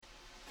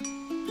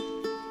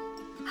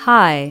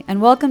Hi,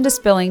 and welcome to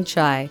Spilling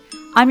Chai.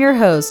 I'm your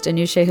host,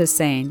 Anusha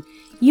Hussain.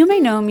 You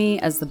may know me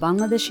as the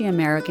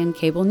Bangladeshi-American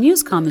cable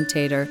news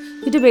commentator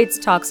who debates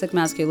toxic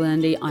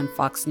masculinity on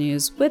Fox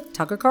News with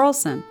Tucker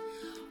Carlson.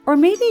 Or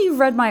maybe you've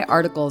read my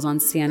articles on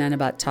CNN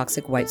about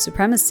toxic white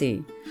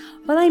supremacy.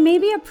 While I may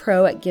be a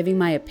pro at giving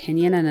my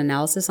opinion and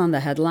analysis on the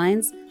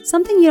headlines,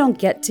 something you don't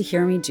get to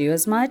hear me do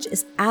as much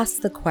is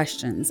ask the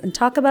questions and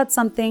talk about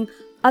something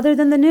other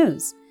than the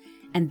news.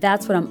 And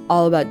that's what I'm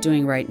all about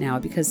doing right now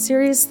because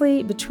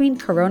seriously, between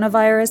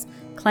coronavirus,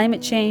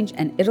 climate change,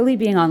 and Italy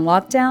being on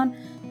lockdown,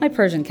 my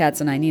Persian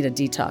cats and I need a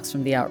detox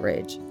from the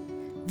outrage.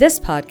 This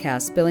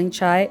podcast, Spilling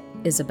Chai,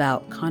 is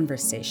about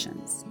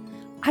conversations.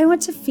 I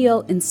want to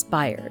feel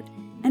inspired.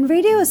 And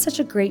radio is such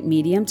a great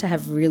medium to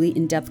have really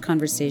in-depth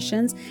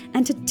conversations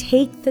and to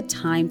take the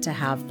time to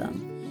have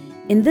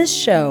them. In this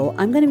show,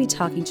 I'm going to be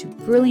talking to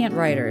brilliant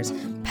writers,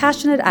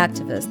 passionate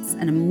activists,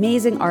 and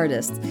amazing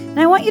artists, and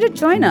I want you to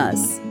join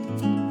us.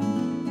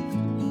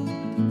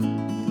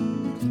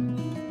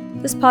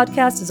 This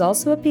podcast is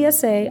also a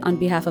PSA on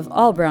behalf of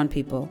all brown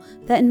people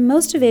that in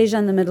most of Asia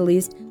and the Middle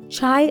East,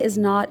 chai is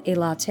not a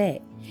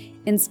latte.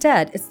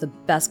 Instead, it's the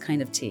best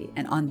kind of tea.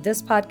 And on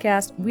this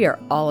podcast, we are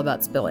all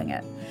about spilling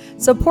it.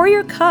 So pour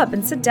your cup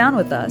and sit down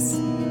with us.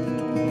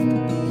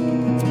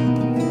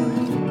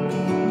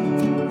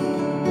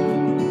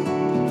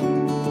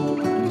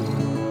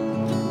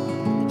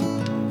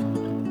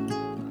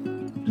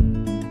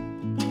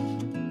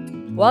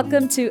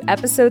 Welcome to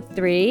episode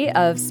 3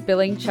 of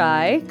Spilling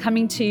Chai,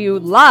 coming to you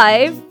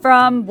live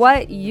from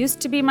what used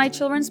to be my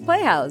children's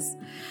playhouse.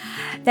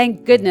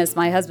 Thank goodness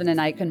my husband and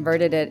I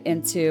converted it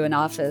into an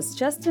office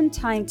just in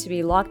time to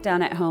be locked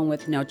down at home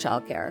with no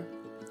childcare.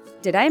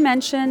 Did I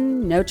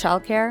mention no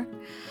childcare?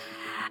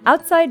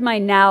 Outside my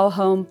now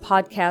home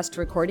podcast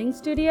recording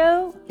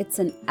studio, it's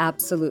an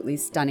absolutely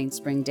stunning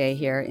spring day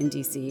here in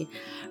DC.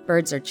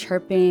 Birds are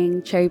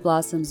chirping, cherry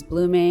blossoms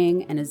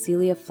blooming, and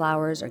azalea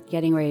flowers are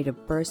getting ready to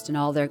burst in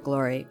all their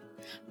glory.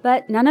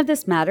 But none of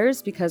this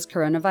matters because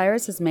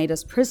coronavirus has made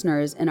us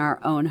prisoners in our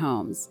own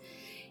homes.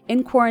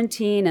 In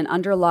quarantine and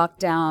under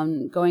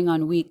lockdown, going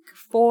on week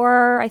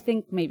 4, I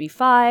think maybe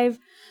 5,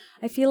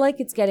 I feel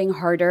like it's getting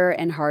harder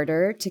and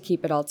harder to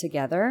keep it all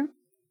together,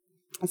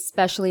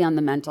 especially on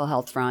the mental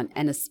health front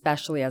and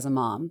especially as a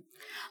mom.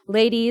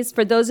 Ladies,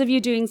 for those of you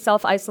doing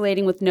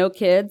self-isolating with no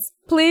kids,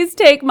 please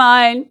take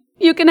mine.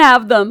 You can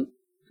have them.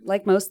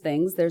 Like most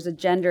things, there's a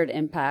gendered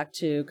impact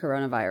to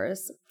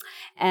coronavirus.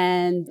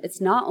 And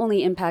it's not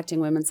only impacting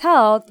women's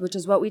health, which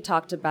is what we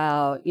talked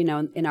about,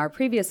 in our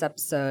previous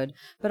episode,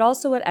 but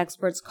also what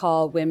experts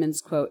call women's,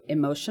 quote,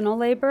 emotional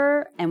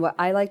labor, and what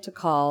I like to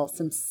call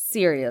some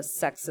serious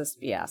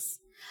sexist BS.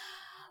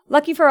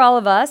 Lucky for all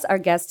of us, our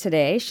guest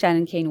today,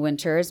 Shannon Cain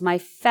Winters, my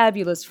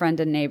fabulous friend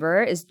and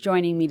neighbor, is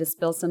joining me to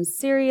spill some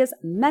serious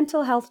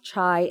mental health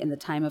chai in the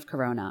time of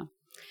corona.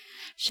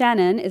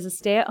 Shannon is a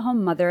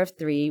stay-at-home mother of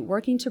 3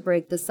 working to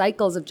break the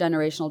cycles of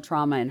generational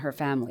trauma in her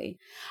family.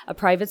 A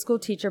private school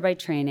teacher by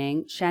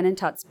training, Shannon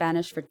taught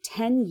Spanish for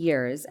 10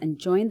 years and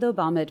joined the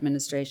Obama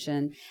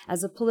administration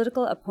as a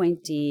political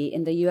appointee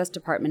in the U.S.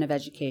 Department of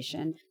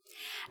Education.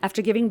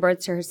 After giving birth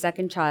to her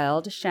second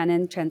child,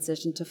 Shannon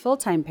transitioned to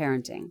full-time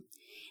parenting.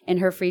 In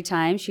her free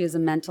time, she is a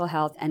mental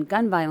health and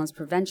gun violence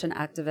prevention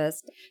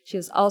activist. She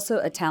is also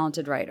a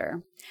talented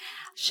writer.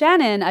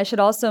 Shannon, I should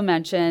also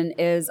mention,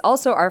 is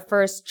also our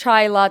first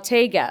chai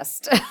latte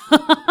guest.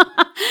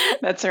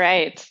 That's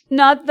right.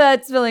 Not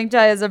that Spilling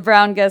Chai is a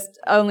brown guest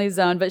only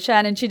zone, but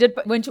Shannon, she did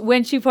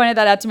when she pointed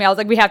that out to me, I was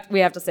like, we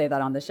have to say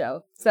that on the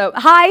show. So,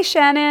 hi,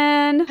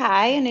 Shannon.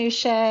 Hi,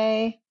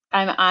 Anusha.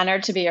 I'm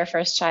honored to be your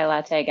first chai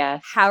latte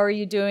guest. How are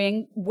you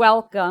doing?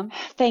 Welcome.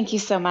 Thank you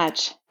so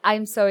much.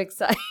 I'm so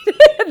excited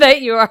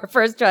that you are our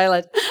first chai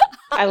latte.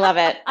 I love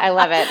it. I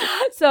love it.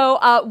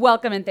 So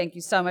welcome and thank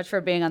you so much for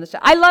being on the show.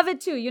 I love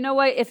it too. You know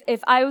what?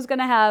 If I was going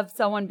to have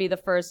someone be the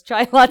first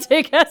chai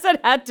latte guest, it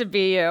had to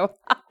be you.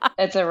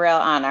 It's a real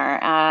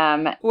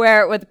honor.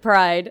 Wear it with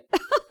pride.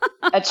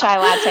 A chai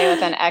latte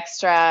with an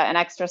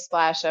extra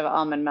splash of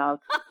almond milk.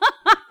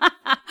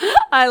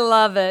 I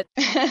love it.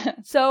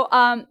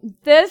 So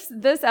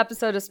this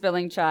episode of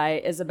Spilling Chai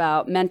is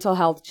about mental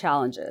health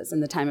challenges in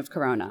the time of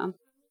corona.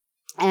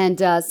 And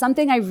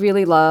something I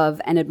really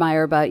love and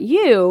admire about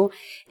you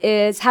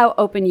is how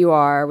open you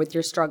are with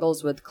your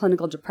struggles with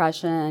clinical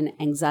depression,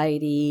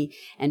 anxiety,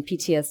 and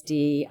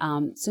PTSD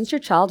since your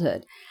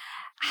childhood.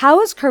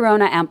 How is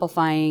corona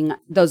amplifying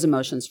those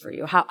emotions for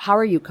you? How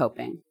are you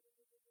coping?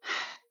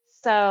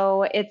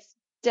 So it's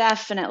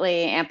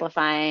definitely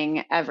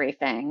amplifying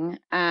everything.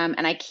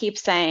 And I keep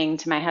saying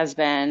to my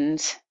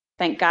husband,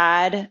 thank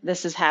God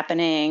this is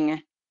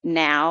happening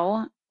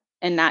now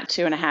and not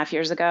 2.5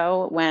 years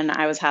ago when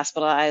I was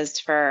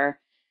hospitalized for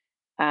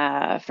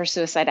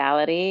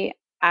suicidality.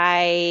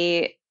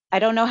 I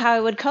don't know how I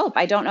would cope.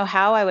 I don't know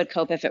how I would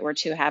cope if it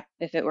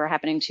were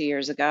happening 2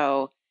 years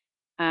ago,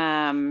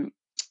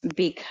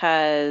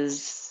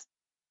 because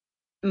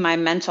my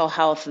mental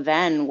health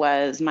then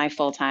was my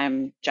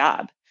full-time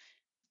job.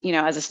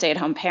 As a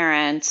stay-at-home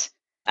parent,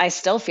 I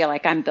still feel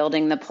like I'm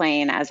building the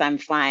plane as I'm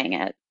flying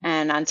it.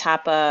 And on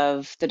top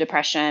of the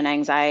depression,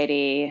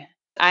 anxiety,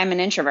 I'm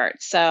an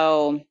introvert.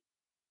 So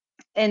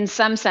in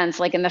some sense,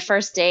 like in the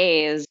first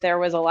days, there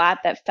was a lot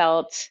that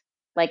felt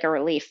like a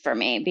relief for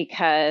me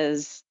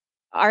because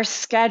our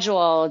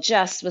schedule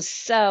just was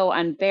so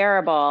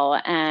unbearable,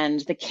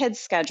 and the kids'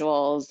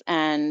 schedules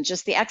and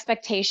just the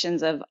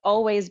expectations of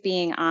always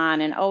being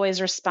on and always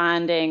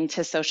responding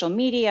to social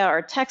media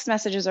or text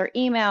messages or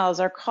emails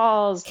or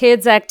calls.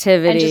 Kids' And just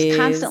activities.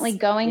 constantly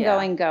going,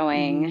 Yeah.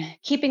 going,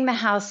 keeping the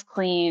house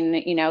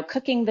clean,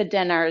 cooking the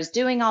dinners,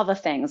 doing all of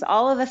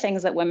the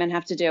things that women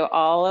have to do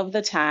all of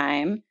the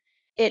time.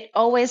 It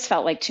always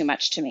felt like too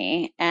much to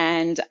me.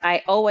 And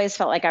I always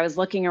felt like I was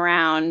looking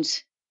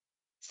around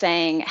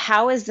saying,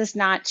 how is this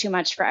not too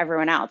much for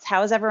everyone else?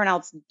 How is everyone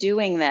else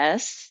doing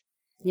this?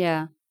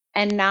 Yeah.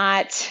 And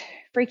not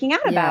freaking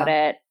out about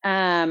it.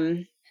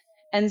 And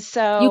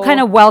so you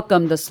kind of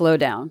welcome the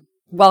slowdown,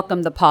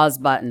 welcome the pause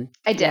button.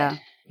 I did.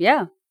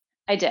 Yeah.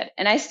 I did.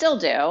 And I still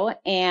do.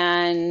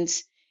 And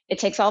it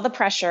takes all the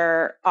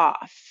pressure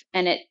off.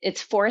 And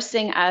it's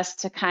forcing us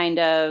to kind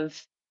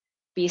of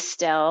be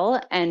still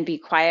and be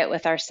quiet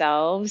with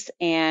ourselves.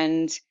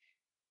 And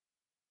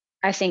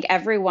I think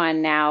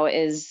everyone now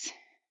is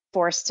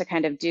forced to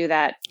kind of do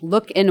that.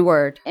 Look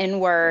inward.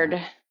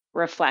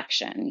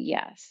 Reflection.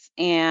 Yes.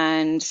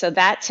 And so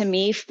that to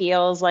me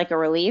feels like a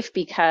relief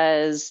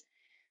because,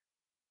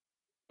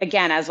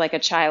 again, as like a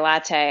chai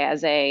latte,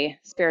 as a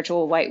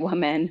spiritual white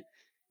woman,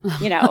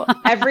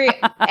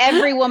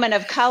 every woman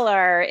of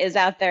color is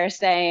out there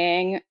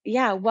saying,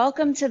 yeah,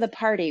 welcome to the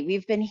party.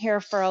 We've been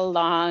here for a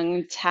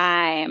long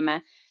time.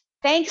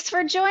 Thanks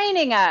for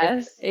joining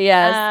us.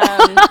 Yes.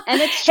 And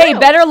it's true. Hey,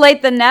 better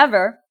late than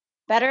never.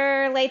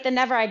 Better late than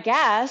never, I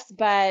guess.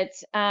 But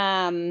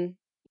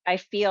I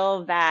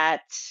feel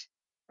that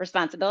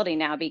responsibility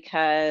now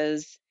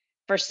because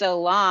for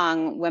so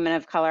long, women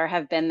of color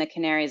have been the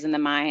canaries in the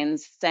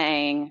mines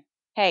saying,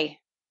 hey,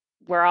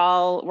 we're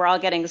all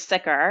getting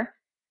sicker.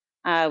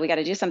 We got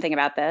to do something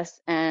about this.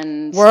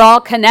 And we're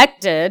all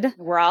connected.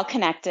 We're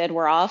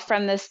all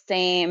from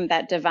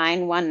that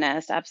divine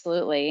oneness.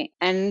 Absolutely.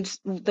 And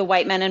the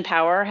white men in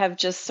power have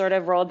just sort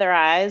of rolled their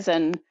eyes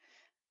and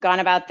gone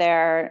about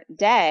their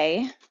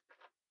day,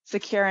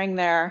 securing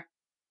their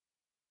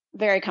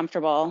very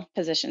comfortable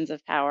positions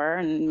of power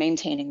and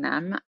maintaining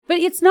them. But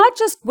it's not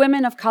just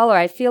women of color.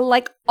 I feel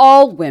like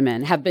all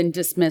women have been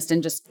dismissed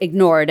and just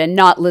ignored and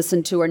not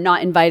listened to or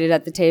not invited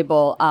at the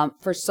table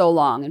for so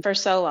long.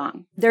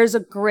 There's a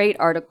great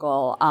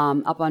article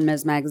up on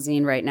Ms.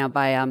 Magazine right now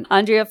by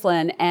Andrea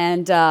Flynn,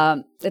 and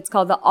it's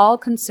called The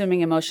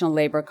All-Consuming Emotional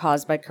Labor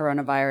Caused by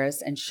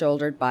Coronavirus and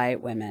Shouldered by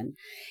Women.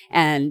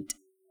 And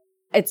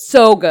it's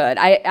so good.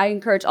 I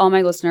encourage all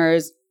my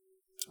listeners,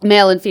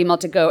 male and female,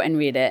 to go and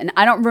read it. And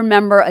I don't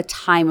remember a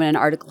time when an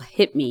article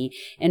hit me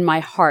in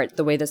my heart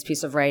the way this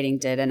piece of writing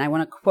did. And I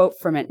want to quote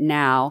from it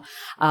now.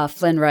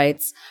 Flynn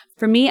writes,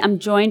 "For me, I'm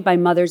joined by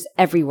mothers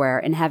everywhere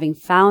in having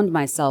found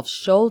myself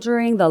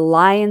shouldering the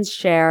lion's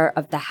share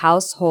of the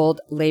household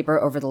labor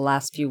over the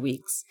last few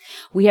weeks.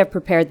 We have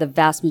prepared the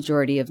vast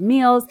majority of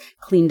meals,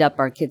 cleaned up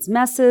our kids'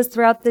 messes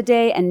throughout the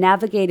day, and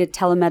navigated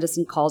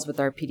telemedicine calls with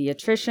our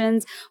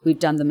pediatricians. We've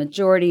done the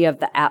majority of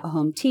the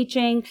at-home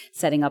teaching,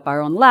 setting up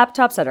our own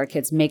laptops at our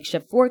kids'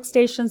 makeshift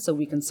workstations so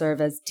we can serve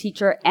as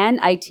teacher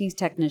and IT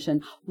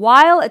technician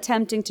while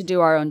attempting to do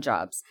our own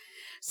jobs."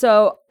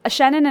 So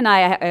Shannon and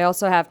I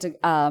also have to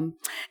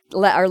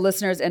let our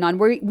listeners in on,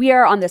 we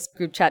are on this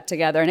group chat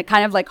together, and it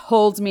kind of like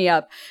holds me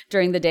up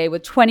during the day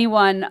with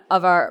 21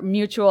 of our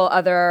mutual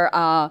other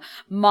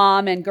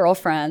mom and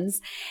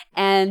girlfriends.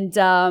 And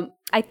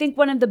I think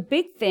one of the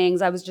big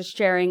things I was just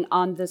sharing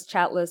on this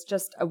chat list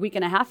just a week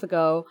and a half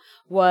ago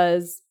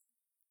was,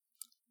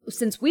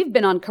 since we've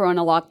been on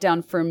Corona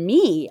lockdown, for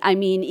me, I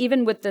mean,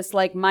 even with this,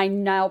 like my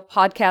now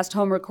podcast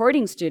home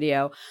recording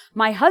studio,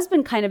 my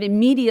husband kind of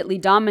immediately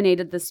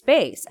dominated the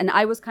space, and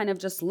I was kind of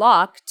just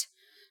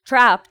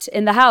trapped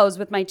in the house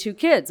with my two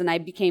kids. And I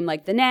became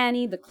like the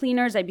nanny, the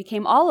cleaners, I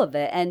became all of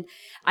it. And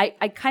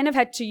I kind of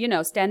had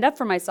to, stand up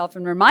for myself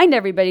and remind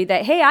everybody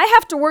that, hey, I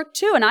have to work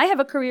too, and I have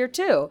a career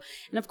too.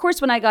 And of course,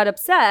 when I got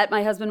upset,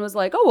 my husband was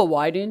like, oh, well,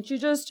 why didn't you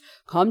just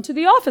come to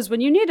the office when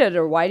you needed it?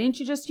 Or why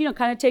didn't you just,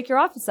 kind of take your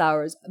office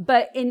hours?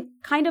 But in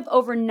kind of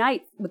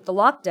overnight with the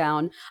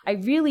lockdown, I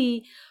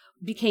really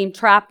became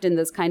trapped in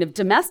this kind of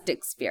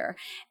domestic sphere.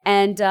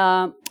 And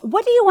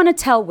what do you want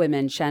to tell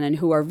women, Shannon,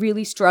 who are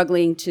really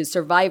struggling to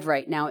survive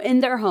right now in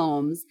their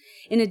homes,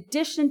 in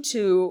addition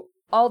to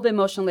all the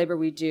emotional labor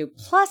we do,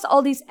 plus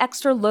all these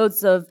extra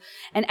loads of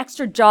and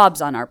extra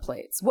jobs on our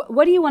plates?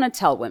 What do you want to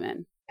tell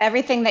women?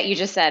 Everything that you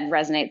just said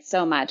resonates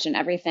so much, and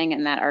everything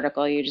in that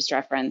article you just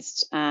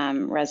referenced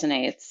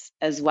resonates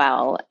as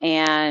well.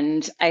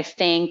 And I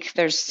think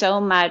there's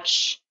so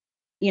much,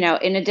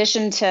 in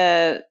addition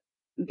to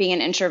being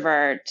an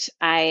introvert,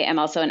 I am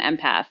also an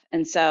empath.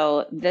 And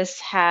so this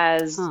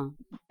has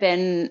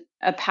been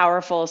a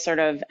powerful sort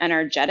of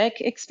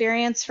energetic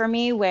experience for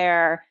me,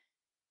 where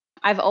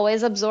I've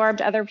always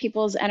absorbed other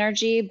people's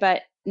energy,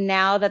 but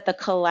now that the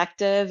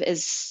collective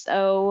is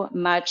so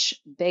much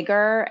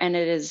bigger and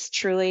it is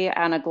truly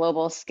on a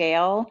global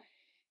scale,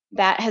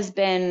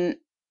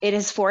 it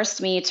has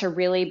forced me to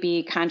really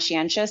be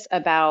conscientious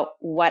about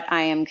what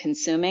I am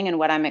consuming and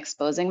what I'm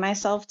exposing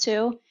myself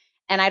to.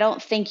 And I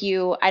don't think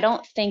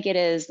it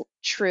is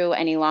true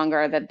any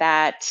longer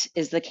that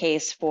is the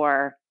case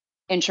for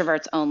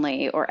introverts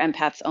only or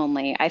empaths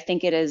only. I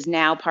think it is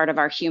now part of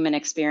our human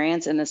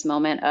experience in this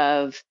moment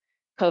of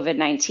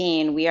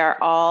COVID-19. We are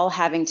all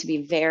having to be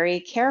very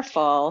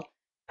careful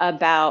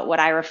about what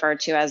I refer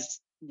to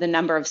as the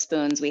number of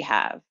spoons we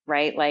have,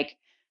 right? Like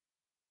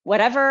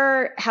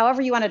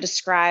however you want to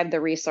describe the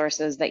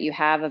resources that you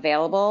have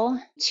available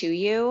to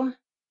you,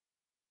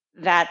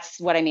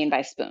 that's what I mean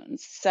by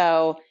spoons.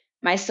 So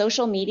my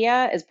social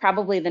media is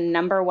probably the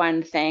number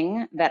one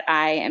thing that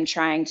I am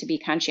trying to be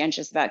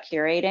conscientious about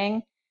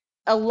curating.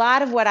 A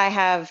lot of what I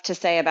have to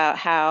say about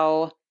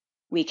how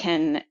we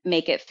can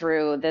make it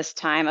through this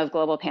time of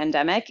global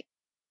pandemic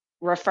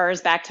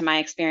refers back to my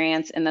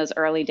experience in those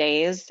early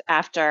days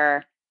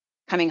after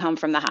coming home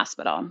from the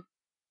hospital,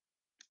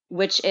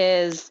 which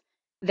is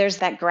there's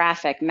that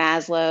graphic,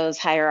 Maslow's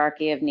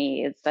hierarchy of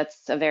needs.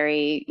 That's a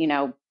very,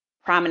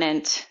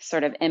 prominent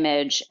sort of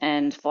image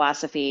and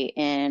philosophy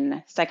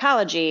in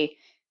psychology.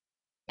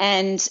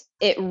 And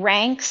it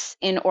ranks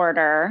in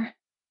order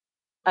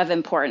of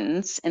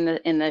importance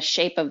in the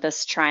shape of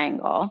this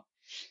triangle,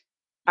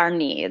 our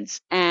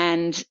needs.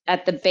 And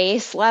at the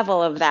base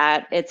level of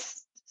that,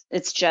 it's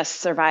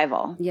just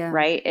survival,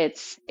 right?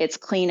 It's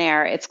clean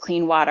air, it's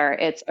clean water,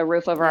 it's a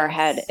roof over our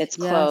head, it's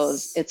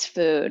clothes, it's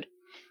food.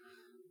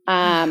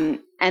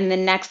 And the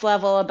next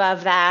level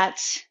above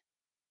that,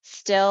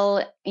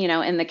 still,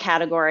 in the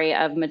category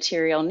of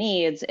material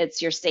needs,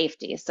 it's your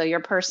safety. So your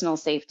personal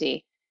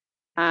safety,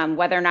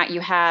 whether or not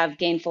you have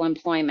gainful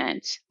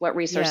employment, what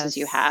resources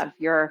you have,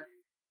 your,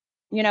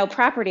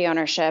 property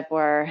ownership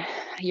or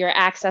your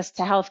access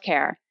to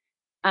healthcare.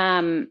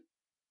 And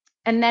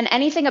then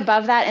anything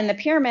above that in the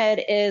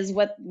pyramid is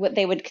what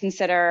they would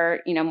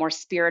consider, more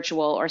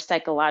spiritual or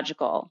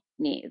psychological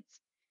needs.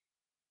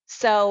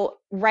 So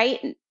right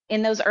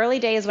in those early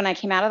days when I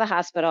came out of the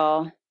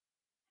hospital,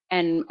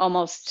 and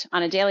almost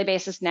on a daily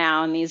basis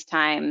now in these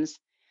times,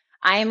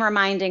 I am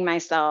reminding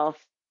myself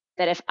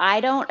that if I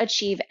don't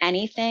achieve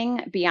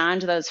anything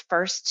beyond those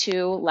first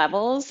two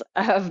levels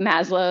of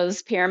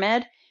Maslow's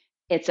pyramid,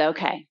 it's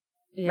okay,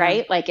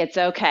 right? Like it's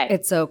okay.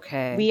 It's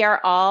okay. We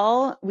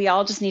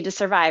all just need to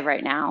survive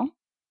right now.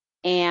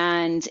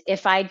 And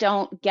if I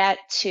don't get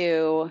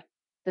to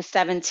the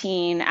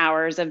 17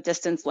 hours of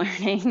distance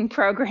learning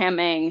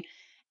programming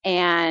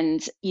and,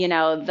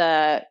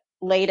 the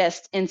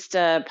latest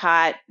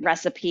Instapot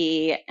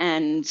recipe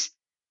and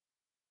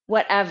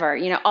whatever,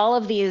 all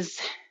of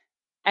these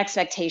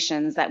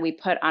expectations that we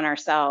put on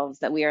ourselves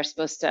that we are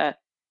supposed to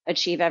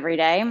achieve every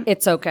day.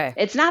 It's okay.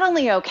 It's not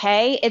only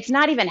okay, it's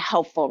not even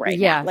helpful right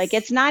now. Like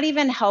it's not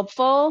even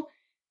helpful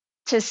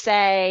to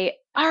say,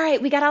 all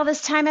right, we got all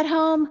this time at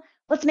home.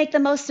 Let's make the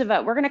most of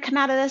it. We're going to come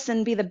out of this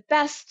and be the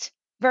best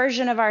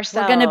version of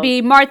ourselves. We're going to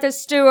be Martha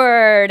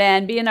Stewart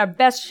and be in our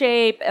best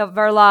shape of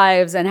our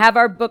lives and have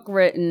our book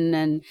written.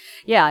 And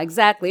yeah,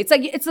 exactly.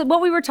 It's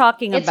what we were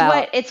talking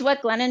about. It's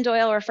what Glennon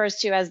Doyle refers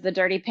to as the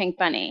dirty pink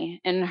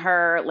bunny in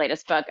her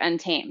latest book,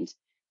 Untamed.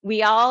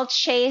 We all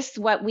chase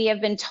what we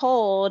have been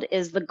told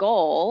is the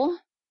goal,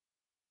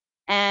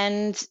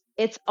 and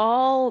it's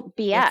all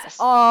BS. It's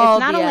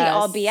not only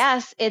all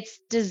BS, it's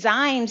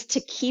designed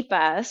to keep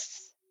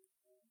us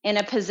in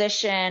a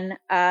position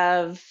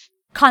of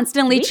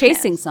constantly weakness.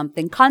 Chasing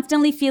something,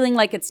 constantly feeling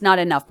like it's not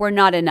enough. We're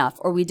not enough,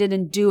 or we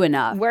didn't do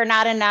enough. We're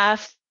not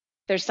enough.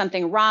 There's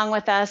something wrong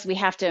with us. We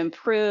have to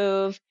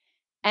improve.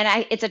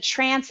 And it's a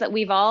trance that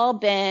we've all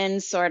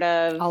been sort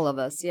of all of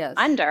us,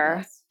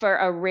 under for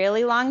a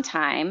really long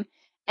time.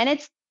 And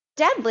it's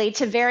deadly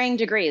to varying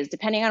degrees,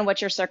 depending on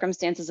what your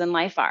circumstances in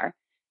life are.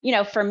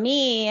 For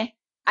me,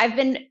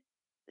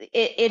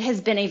 it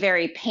has been a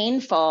very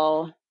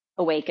painful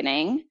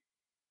awakening,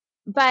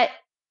 but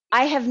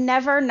I have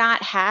never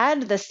not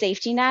had the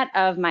safety net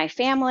of my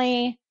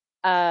family,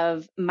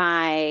 of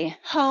my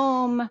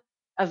home,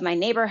 of my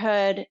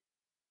neighborhood.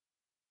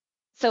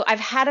 So I've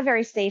had a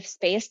very safe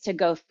space to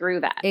go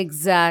through that.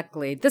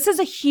 Exactly. This is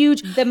a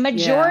huge... The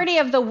majority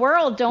of the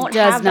world don't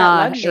have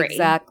that luxury.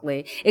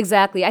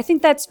 Exactly. I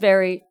think that's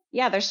very...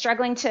 Yeah, they're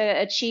struggling to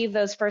achieve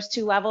those first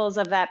two levels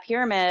of that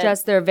pyramid.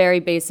 Just their very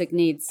basic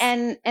needs.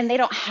 And they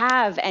don't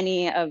have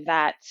any of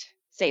that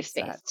safe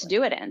space to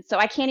do it in. So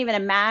I can't even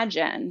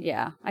imagine.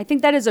 Yeah. I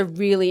think that is a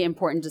really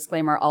important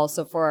disclaimer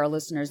also for our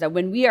listeners, that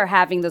when we are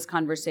having this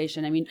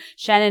conversation, I mean,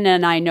 Shannon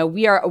and I know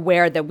we are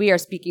aware that we are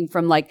speaking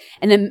from like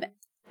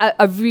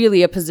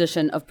a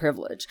position of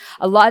privilege.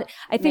 I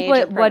think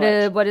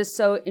what is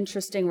so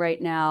interesting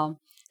right now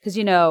Because,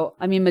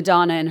 I mean,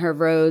 Madonna in her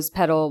rose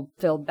petal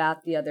filled bath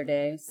the other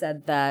day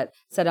said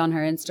on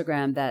her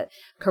Instagram that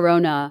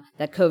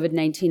that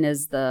COVID-19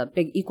 is the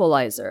big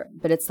equalizer.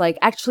 But it's like,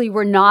 actually,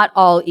 we're not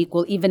all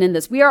equal, even in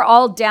this. We are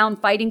all down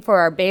fighting for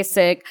our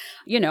basic,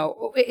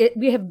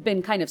 we have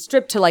been kind of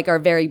stripped to like our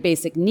very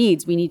basic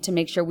needs. We need to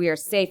make sure we are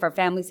safe, our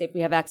family's safe,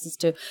 we have access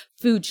to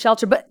food,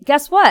 shelter. But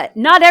guess what?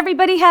 Not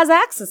everybody has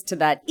access to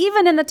that,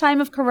 even in the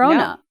time of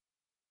Corona.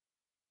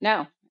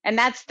 No. And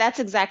that's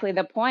exactly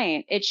the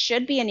point. It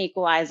should be an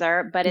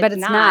equalizer, but it's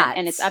not.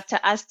 And it's up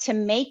to us to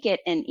make it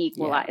an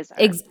equalizer.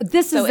 Yeah.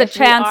 This is a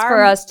chance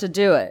for us to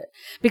do it.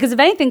 Because if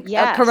anything,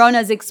 Corona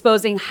is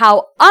exposing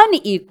how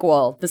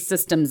unequal the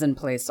systems in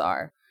place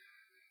are.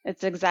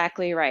 It's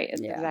exactly right.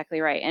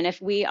 Exactly right. And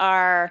if we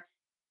are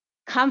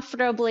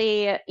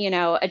comfortably,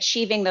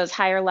 achieving those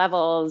higher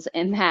levels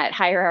in that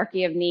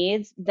hierarchy of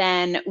needs,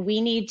 then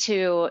we need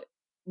to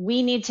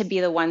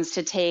be the ones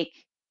to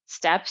take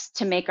steps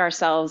to make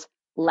ourselves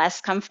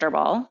less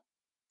comfortable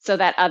so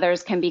that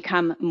others can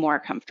become more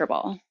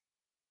comfortable.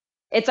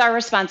 It's our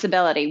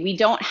responsibility. We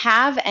don't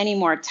have any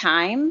more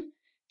time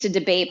to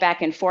debate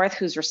back and forth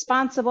who's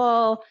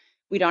responsible.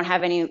 We don't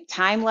have any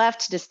time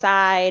left to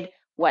decide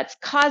what's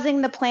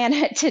causing the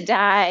planet to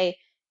die.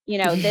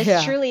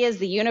 This truly is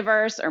the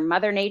universe or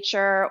Mother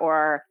Nature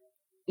or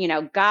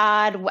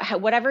God,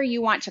 whatever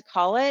you want to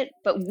call it,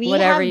 but we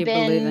have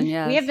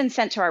been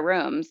sent to our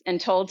rooms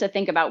and told to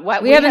think about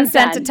what we have been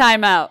sent to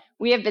timeout.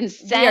 We have been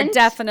sent. We are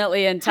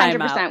definitely in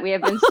timeout. 100%. We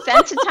have been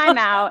sent to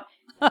timeout,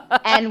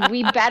 and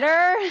we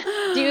better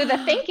do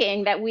the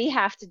thinking that we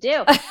have to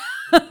do.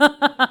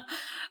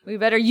 We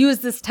better use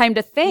this time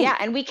to think. Yeah,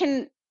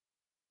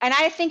 and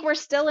I think we're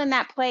still in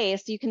that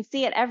place. You can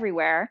see it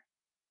everywhere,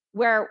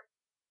 where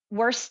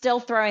we're still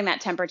throwing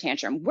that temper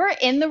tantrum. We're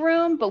in the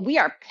room, but we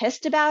are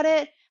pissed about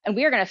it. And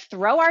we are going to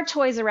throw our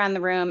toys around the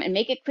room and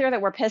make it clear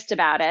that we're pissed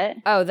about it.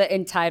 Oh, the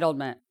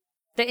entitlement.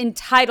 The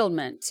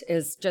entitlement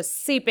is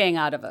just seeping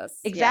out of us.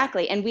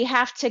 Exactly. Yeah. And we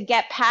have to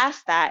get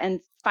past that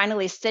and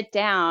finally sit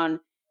down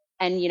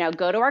and,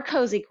 go to our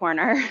cozy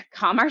corner,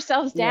 calm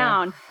ourselves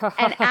down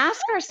and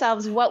ask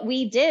ourselves what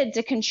we did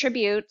to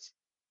contribute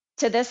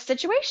to this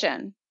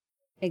situation.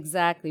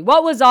 Exactly.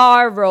 What was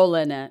our role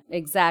in it?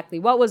 Exactly.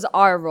 What was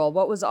our role?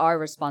 What was our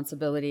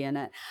responsibility in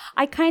it?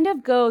 I kind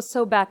of go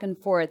so back and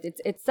forth.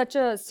 It's such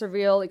a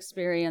surreal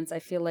experience, I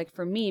feel like,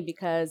 for me,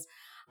 because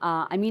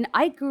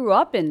I grew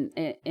up in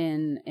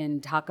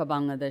Dhaka,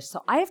 Bangladesh,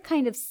 so I have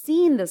kind of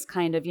seen this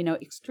kind of,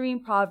 extreme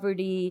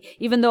poverty,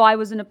 even though I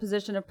was in a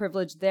position of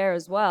privilege there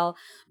as well,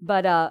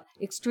 but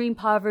extreme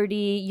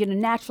poverty,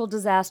 natural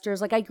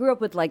disasters. Like I grew up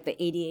with like the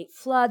 88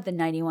 flood, the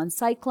 91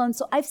 cyclone,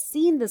 so I've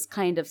seen this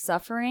kind of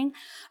suffering,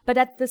 but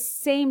at the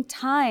same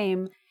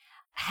time,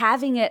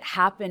 having it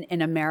happen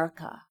in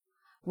America,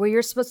 where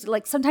you're supposed to,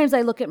 like, sometimes I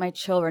look at my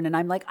children and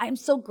I'm like, I'm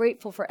so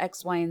grateful for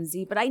X, Y, and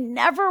Z, but I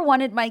never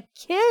wanted my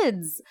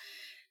kids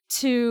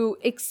to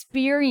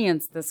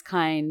experience this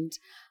kind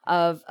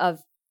of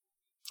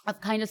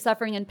kind of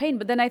suffering and pain.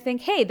 But then I think,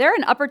 hey, they're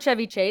in Upper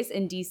Chevy Chase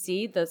in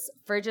DC. The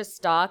fridge is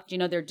stocked.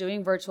 They're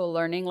doing virtual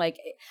learning. Like,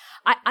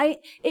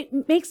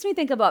 it makes me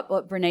think about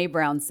what Brene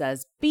Brown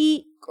says.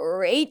 Be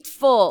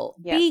grateful.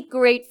 Yep. Be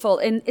grateful.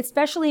 And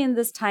especially in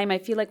this time, I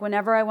feel like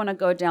whenever I want to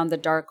go down the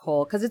dark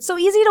hole, because it's so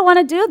easy to want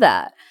to do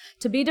that,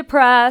 to be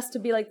depressed, to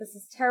be like, this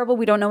is terrible.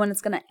 We don't know when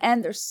it's going to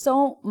end. There's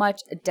so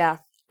much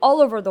death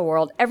all over the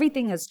world.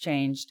 Everything has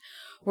changed.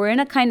 We're in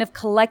a kind of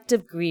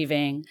collective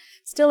grieving.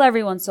 Still,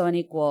 everyone's so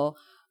unequal.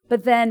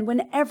 But then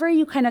whenever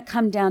you kind of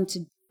come down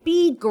to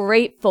be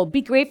grateful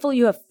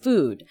you have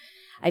food,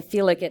 I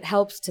feel like it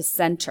helps to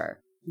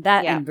center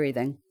that and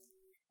breathing.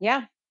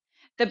 Yeah.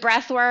 The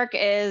breath work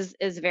is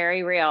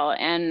very real.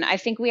 And I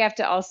think we have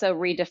to also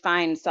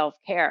redefine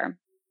self-care.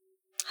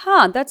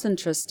 That's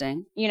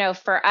interesting.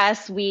 For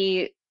us,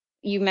 you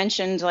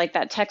mentioned like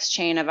that text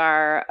chain of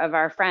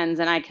our friends,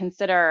 and I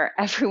consider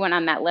everyone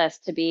on that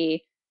list to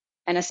be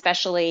an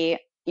especially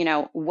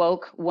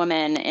woke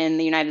woman in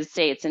the United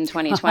States in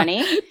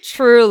 2020.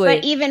 Truly.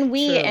 But even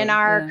we in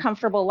our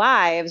comfortable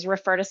lives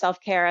refer to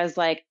self-care as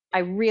like, I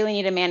really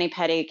need a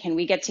mani-pedi. Can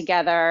we get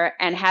together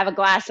and have a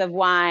glass of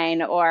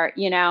wine or,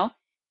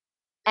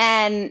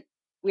 and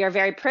we are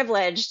very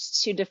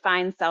privileged to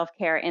define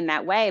self-care in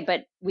that way,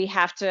 but we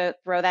have to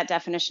throw that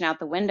definition out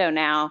the window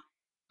now.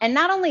 And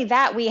not only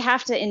that, we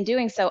have to, in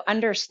doing so,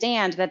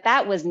 understand that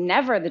that was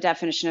never the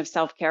definition of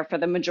self-care for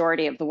the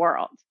majority of the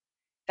world.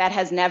 That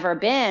has never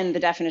been the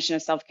definition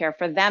of self-care.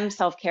 For them,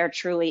 self-care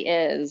truly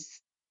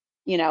is,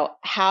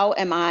 how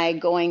am I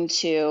going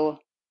to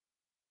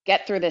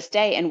get through this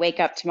day and wake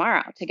up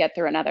tomorrow to get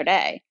through another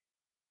day?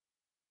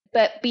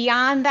 But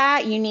beyond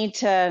that, you need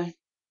to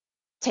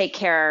take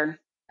care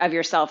of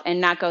yourself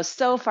and not go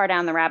so far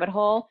down the rabbit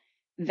hole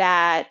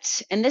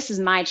that, and this is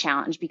my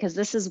challenge, because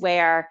this is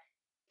where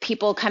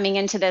people coming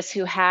into this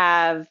who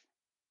have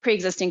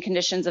pre-existing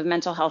conditions of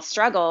mental health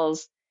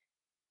struggles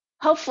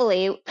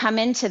hopefully come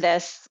into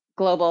this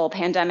global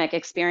pandemic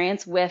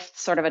experience with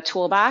sort of a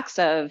toolbox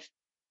of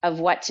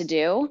what to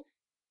do.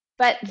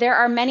 But there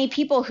are many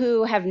people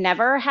who have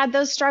never had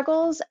those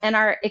struggles and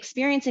are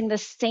experiencing the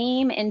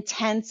same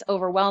intense,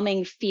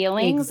 overwhelming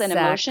feelings and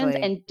emotions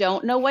Exactly. and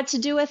don't know what to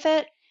do with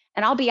it.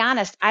 And I'll be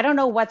honest, I don't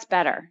know what's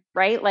better,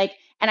 right? Like,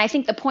 and I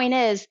think the point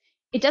is,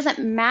 it doesn't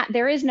matter.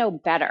 There is no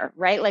better,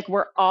 right? Like,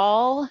 we're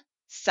all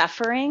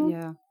suffering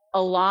Yeah.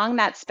 along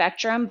that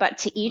spectrum, but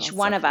to We're each all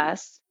one of suffering.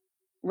 us,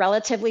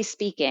 relatively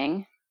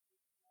speaking,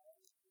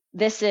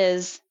 this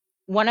is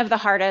one of the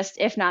hardest,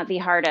 if not the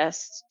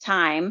hardest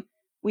time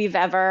we've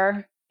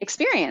ever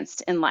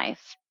experienced in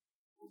life.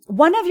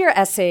 One of your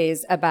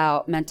essays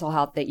about mental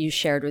health that you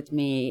shared with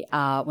me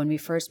when we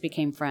first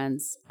became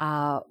friends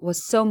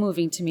was so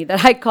moving to me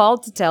that I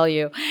called to tell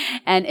you.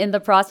 And in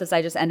the process,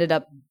 I just ended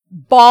up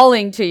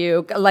bawling to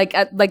you like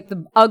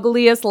the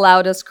ugliest,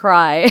 loudest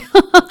cry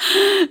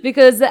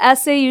because the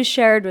essay you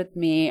shared with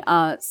me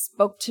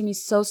spoke to me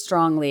so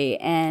strongly.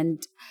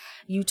 And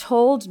you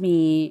told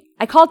me,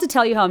 I called to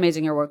tell you how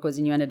amazing your work was,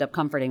 and you ended up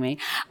comforting me.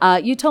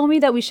 You told me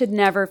that we should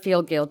never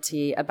feel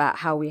guilty about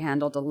how we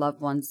handled a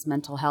loved one's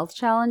mental health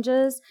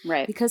challenges,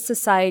 Right. because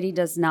society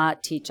does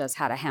not teach us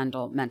how to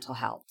handle mental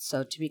health.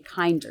 So to be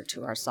kinder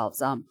to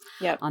ourselves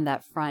Yep. on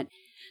that front.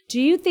 Do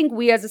you think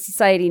we as a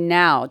society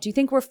now, do you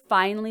think we're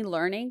finally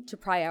learning to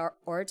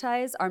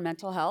prioritize our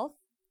mental health?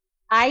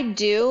 I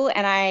do,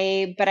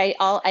 I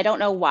don't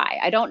know why.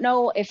 I don't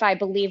know if I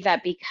believe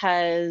that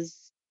because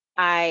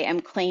I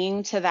am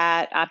clinging to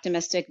that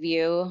optimistic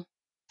view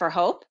for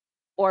hope,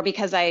 or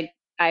because I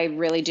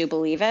really do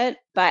believe it.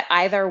 But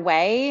either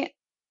way,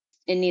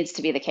 it needs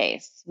to be the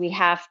case. We don't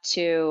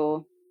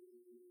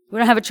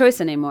have a choice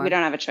We anymore.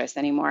 don't have a choice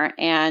anymore.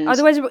 And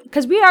Otherwise,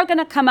 because we are going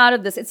to come out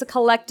of this, it's a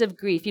collective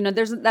grief. You know,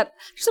 there's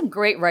some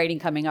great writing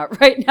coming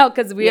out right now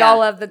because we yeah,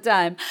 all have the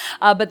time.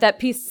 But that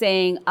piece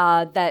saying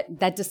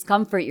that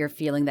discomfort you're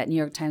feeling, that New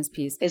York Times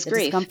piece, is the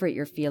grief. discomfort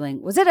you're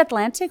feeling, was it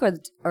Atlantic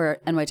or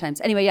NY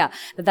Times? Anyway, yeah,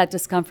 that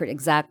discomfort,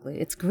 exactly.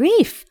 It's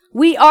grief.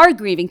 We are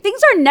grieving.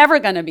 Things are never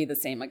going to be the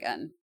same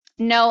again.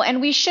 No,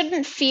 and we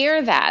shouldn't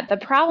fear that. The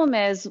problem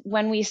is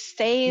when we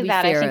say We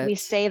that, I fear think we it.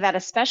 say that,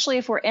 especially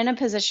if we're in a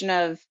position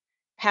of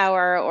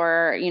power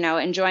or,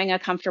 enjoying a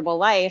comfortable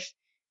life,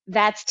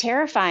 that's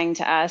terrifying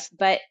to us,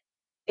 but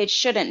it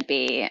shouldn't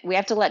be. We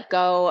have to let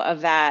go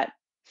of that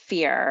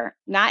fear,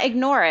 not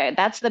ignore it.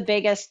 That's the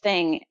biggest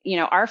thing.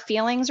 Our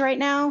feelings right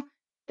now,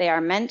 they are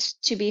meant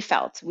to be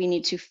felt. We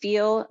need to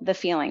feel the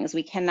feelings.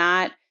 We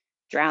cannot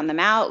drown them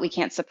out. We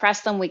can't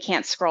suppress them. We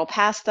can't scroll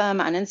past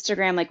them on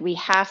Instagram. Like, we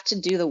have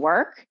to do the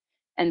work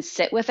and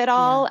sit with it Yeah.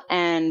 all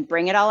and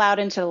bring it all out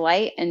into the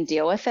light and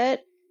deal with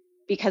it,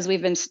 because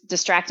we've been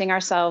distracting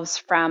ourselves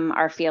from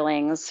our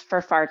feelings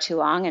for far too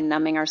long and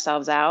numbing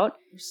ourselves out.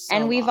 For so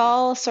And we've long.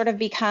 all sort of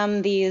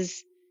become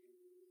these,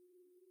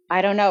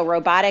 I don't know,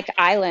 robotic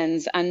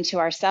islands unto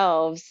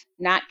ourselves,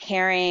 not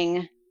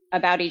caring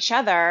about each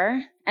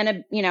other.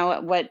 And,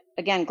 what,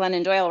 again,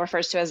 Glennon Doyle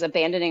refers to as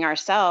abandoning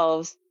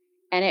ourselves.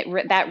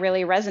 And that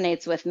really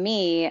resonates with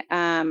me.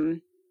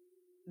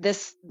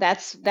 That's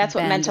what mental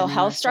Abandoning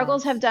health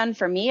struggles have ourselves. done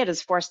for me. It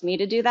has forced me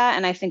to do that.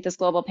 And I think this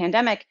global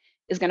pandemic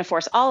is going to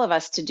force all of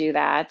us to do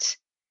that.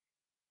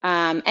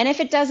 And if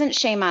it doesn't,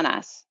 shame on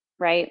us,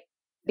 right?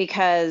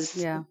 Because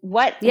Yeah.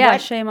 what Yeah,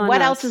 what shame on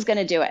what else is us. going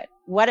to do it?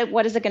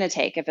 What is it going to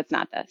take if it's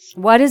not this?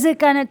 What is it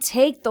going to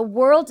take? The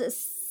world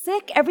is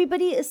sick.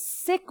 Everybody is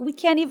sick. We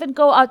can't even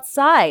go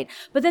outside.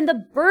 But then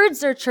the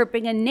birds are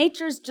chirping and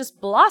nature's just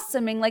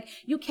blossoming. Like,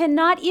 you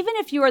cannot, even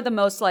if you are the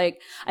most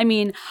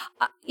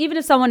even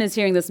if someone is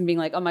hearing this and being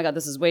like, oh my God,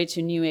 this is way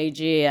too new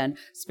agey and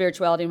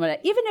spirituality and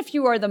whatever, even if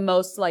you are the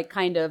most like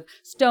kind of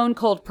stone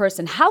cold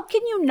person, how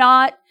can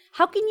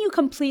you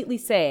completely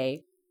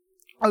say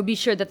or be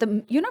sure that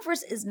the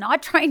universe is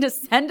not trying to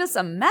send us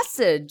a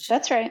message,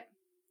 That's right.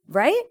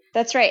 right?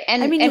 That's right.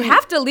 I mean, you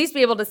have to at least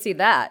be able to see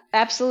that.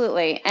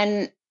 Absolutely.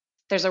 And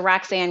there's a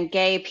Roxane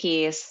Gay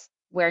piece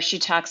where she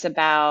talks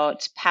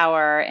about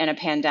power in a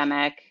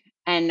pandemic.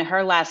 And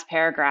her last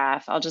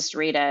paragraph, I'll just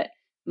read it.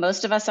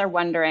 Most of us are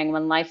wondering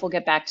when life will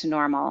get back to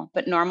normal,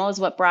 but normal is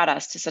what brought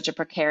us to such a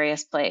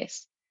precarious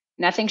place.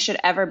 Nothing should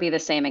ever be the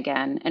same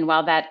again. And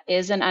while that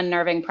is an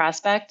unnerving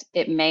prospect,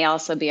 it may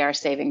also be our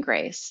saving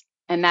grace.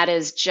 And that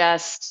is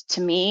just,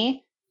 to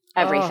me,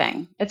 Oh,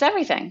 everything. It's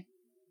everything.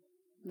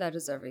 that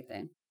is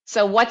everything.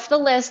 So what's the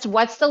list?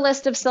 What's the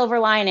list of silver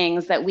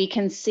linings that we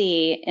can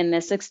see in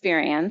this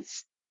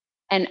experience?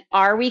 And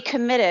are we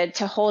committed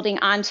to holding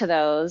on to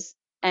those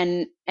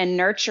and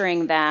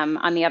nurturing them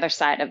on the other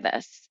side of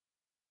this?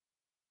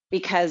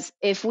 Because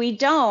if we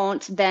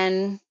don't,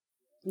 then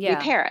we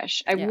Yeah.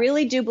 perish. I Yeah.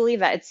 really do believe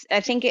that.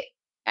 I think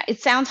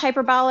it sounds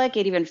hyperbolic.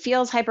 It even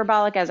feels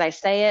hyperbolic as I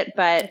say it,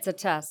 but It's a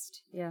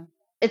test. Yeah.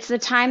 it's the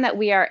time that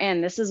we are in.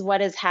 This is what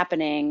is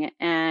happening,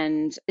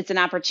 and it's an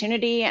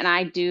opportunity. And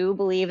I do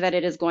believe that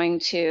it is going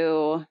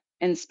to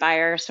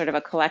inspire sort of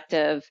a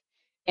collective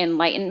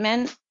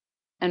enlightenment.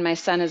 And my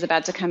son is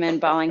about to come in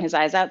bawling his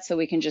eyes out, so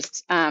we can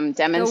just The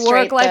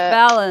demonstrate work-life the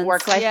balance.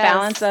 work-life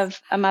balance Yes.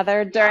 of a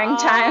mother during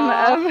time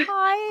Oh, of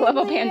hi,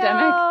 global Leo.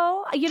 pandemic.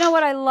 You know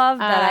what? I love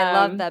that. I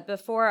love that.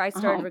 Before I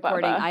started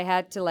recording, Bubba. I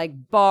had to like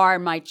bar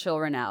my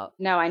children out.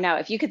 No, I know.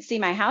 If you could see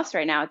my house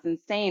right now, it's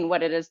insane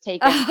what it has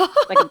taken.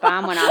 Like a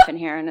bomb went off in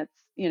here, and it's,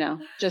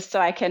 just so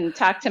I can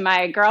talk to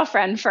my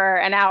girlfriend for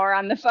an hour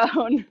on the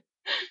phone.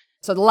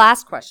 So the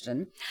last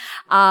question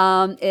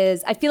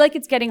is, I feel like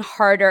it's getting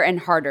harder and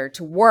harder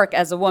to work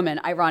as a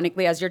woman,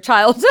 ironically, as your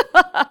child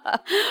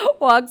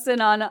walks in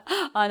on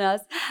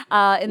us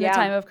in the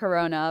time of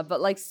Corona.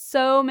 But like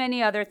so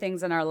many other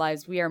things in our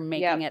lives, we are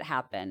making it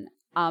happen.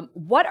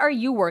 What are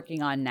you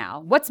working on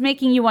now? What's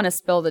making you want to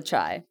spill the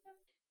chai?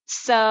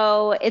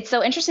 So it's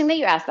so interesting that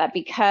you asked that,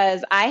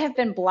 because I have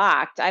been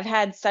blocked. I've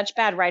had such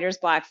bad writer's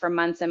block for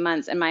months and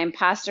months, and my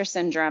imposter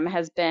syndrome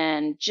has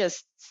been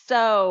just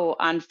so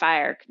on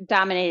fire,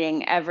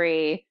 dominating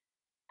every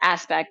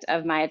aspect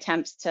of my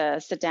attempts to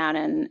sit down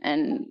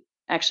and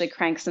actually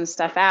crank some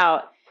stuff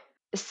out.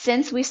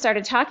 Since we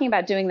started talking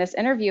about doing this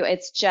interview,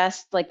 it's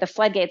just like the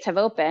floodgates have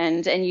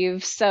opened, and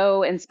you've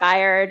so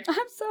inspired.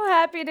 I'm so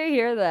happy to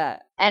hear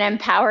that. And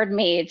empowered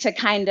me to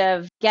kind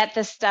of get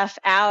this stuff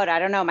out. I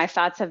don't know, my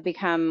thoughts have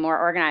become more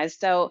organized.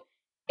 So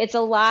it's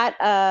a lot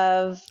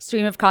of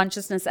stream of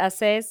consciousness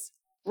essays.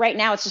 Right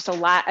now, it's just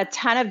a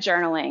ton of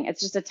journaling.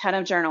 It's just a ton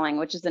of journaling,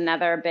 which is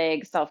another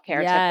big self-care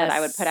tip that I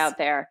would put out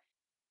there.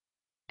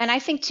 And I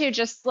think too,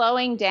 just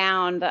slowing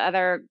down, the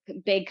other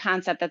big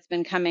concept that's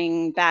been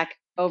coming back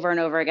over and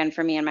over again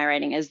for me in my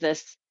writing is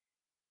this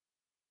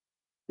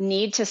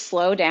need to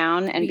slow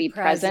down and be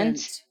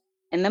present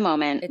in the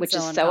moment, which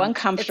is so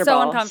uncomfortable. It's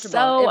so uncomfortable.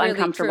 So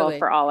uncomfortable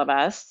for all of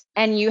us.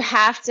 And we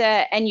have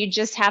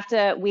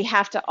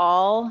to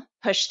all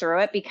push through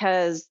it,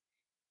 because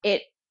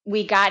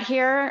we got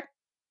here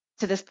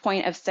to this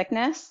point of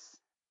sickness,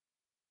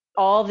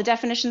 all the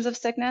definitions of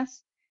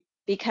sickness,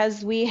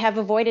 because we have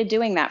avoided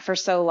doing that for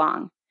so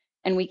long,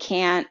 and we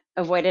can't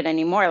avoid it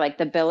anymore. Like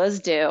the bill is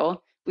due.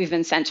 We've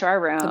been sent to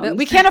our room.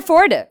 We can't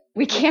afford it.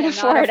 We can't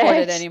afford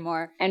it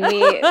anymore. And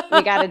we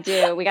got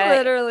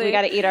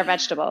to eat our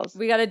vegetables.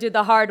 We got to do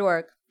the hard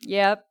work.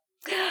 Yep.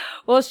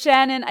 Well,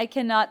 Shannon, I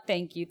cannot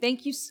thank you.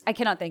 I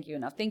cannot thank you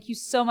enough. Thank you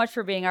so much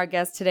for being our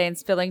guest today and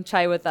spilling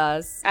chai with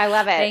us. I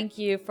love it. Thank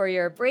you for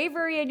your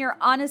bravery and your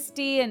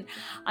honesty. And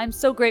I'm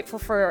so grateful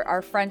for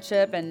our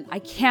friendship. And I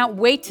can't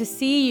wait to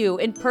see you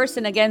in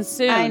person again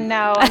soon. I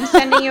know. I'm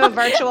sending you a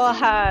virtual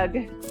hug.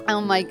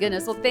 Oh, my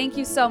goodness. Well, thank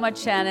you so much,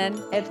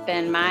 Shannon. It's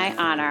been my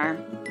honor.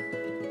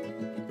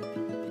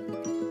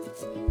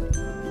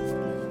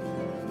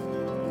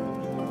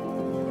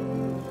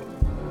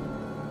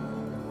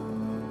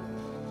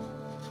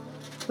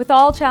 With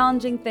all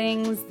challenging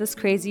things, this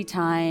crazy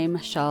time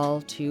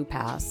shall too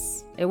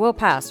pass. It will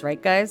pass,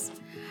 right, guys?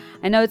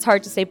 I know it's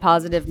hard to stay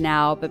positive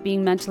now, but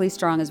being mentally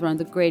strong is one of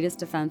the greatest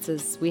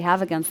defenses we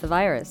have against the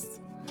virus.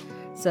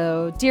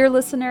 So, dear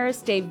listeners,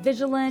 stay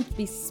vigilant,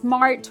 be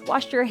smart,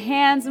 wash your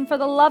hands, and for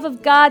the love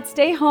of God,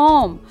 stay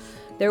home.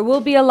 There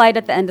will be a light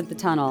at the end of the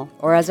tunnel,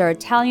 or as our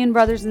Italian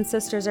brothers and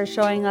sisters are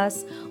showing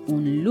us,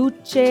 un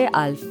luce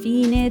al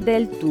fine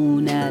del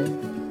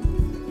tunnel.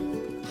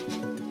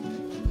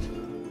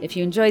 If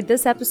you enjoyed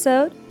this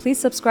episode, please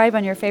subscribe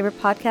on your favorite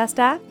podcast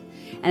app.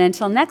 And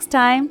until next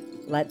time,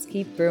 let's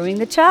keep brewing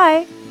the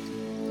chai.